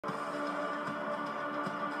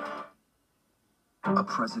A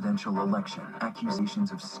presidential election,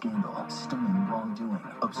 accusations of scandal, stunning wrongdoing,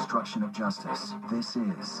 obstruction of justice. This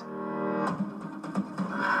is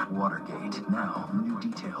Watergate. Now, new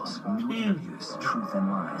details, new interviews, truth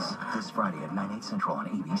and lies. This Friday at 9/8 Central on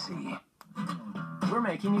ABC. We're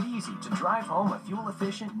making it easy to drive home a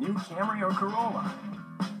fuel-efficient new Camry or Corolla.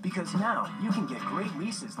 Because now, you can get great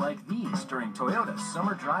leases like these during Toyota's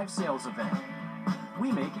Summer Drive Sales event.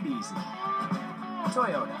 We make it easy.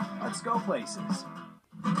 Toyota, let's go places.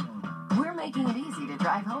 We're making it easy to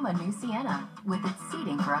drive home a new Sienna with its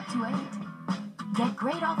seating for up to 8. Get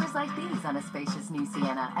great offers like these on a spacious new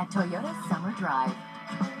Sienna at Toyota's Summer Drive.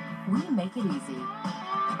 We make it easy.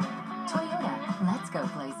 Toyota, let's go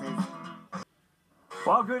places.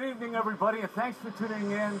 Well, good evening, everybody, and thanks for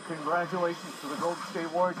tuning in. Congratulations to the Golden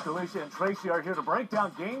State Warriors. DeLisha and Tracy are here to break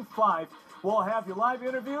down Game 5. We'll have you live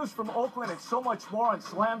interviews from Oakland and so much more on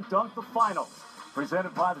Slam Dunk the Finals.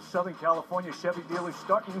 Presented by the Southern California Chevy dealers,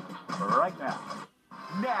 starting right now.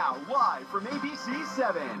 Now, live from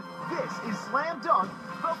ABC-7, this is Slam Dunk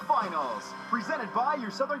the Finals. Presented by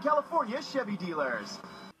your Southern California Chevy dealers.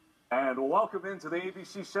 And welcome into the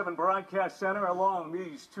ABC-7 Broadcast Center along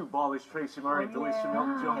these two ballers, Tracy Murray, DeLisha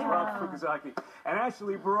Milton-Jones, Rob Fukuzaki, and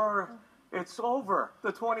Ashley Brewer. It's over.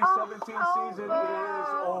 The 2017 season is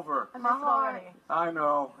over. I missed it already. I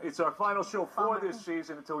know. It's our final show for this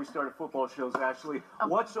season until we start football shows, Ashley.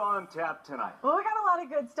 What's on tap tonight? Well, we got a lot of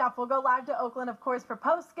good stuff. We'll go live to Oakland, of course, for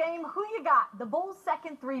post-game. Who you got? The Bulls'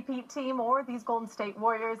 second three-peat team or these Golden State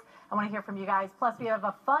Warriors? I want to hear from you guys. Plus, we have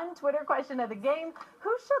a fun Twitter question of the game.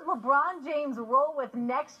 Who should LeBron James roll with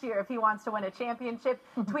next year if he wants to win a championship?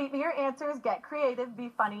 Tweet me your answers. Get creative. Be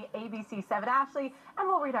funny. ABC7 Ashley. And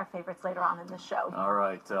we'll read our favorites later on in the show. All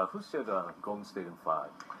right. Who said Golden State in 5?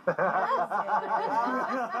 Whatever.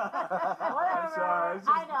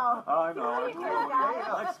 I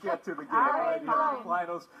know. Let's get to the game right here in the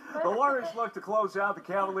finals. The Warriors look to close out the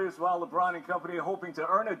Cavaliers while LeBron and company are hoping to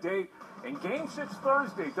earn a date in Game 6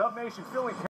 Thursday. Dub Nation feeling